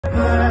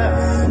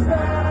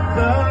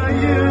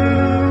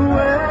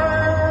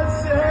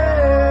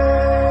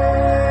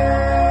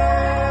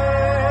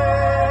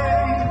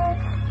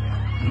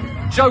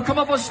Joe, come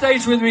up on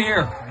stage with me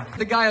here.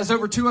 The guy has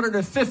over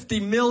 250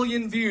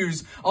 million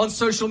views on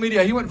social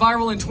media. He went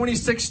viral in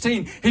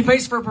 2016. He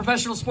pays for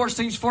professional sports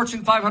teams,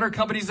 Fortune 500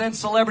 companies, and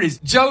celebrities.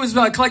 Joe is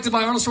collected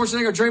by Arnold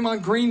Schwarzenegger,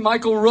 Draymond Green,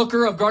 Michael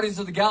Rooker of Guardians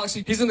of the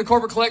Galaxy. He's in the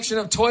corporate collection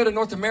of Toyota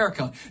North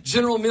America,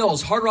 General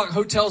Mills, Hard Rock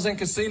Hotels and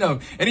Casino.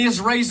 And he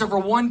has raised over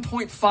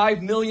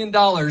 $1.5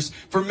 million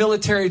for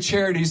military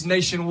charities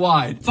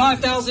nationwide.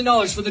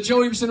 $5,000 for the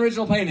Joe Everson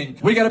original painting.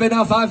 We got a bid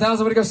now, $5,000. What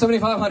do you go,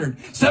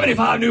 $7,500?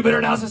 75 new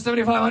bidder now says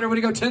 $7,500. What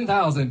do you go,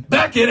 $10,000?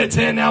 Back in at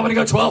 10 now. What do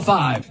you go,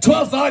 $12,500?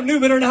 $12,500 new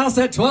bidder now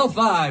said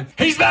 $12,500.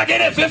 He's back in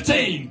at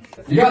 15.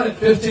 You got it,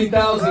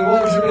 15,000.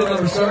 What was your bid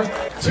number, sir?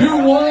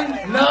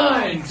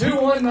 219.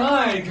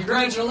 219.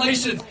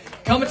 Congratulations.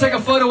 Come and take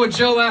a photo with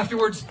Joe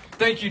afterwards.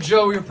 Thank you,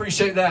 Joe. We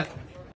appreciate that.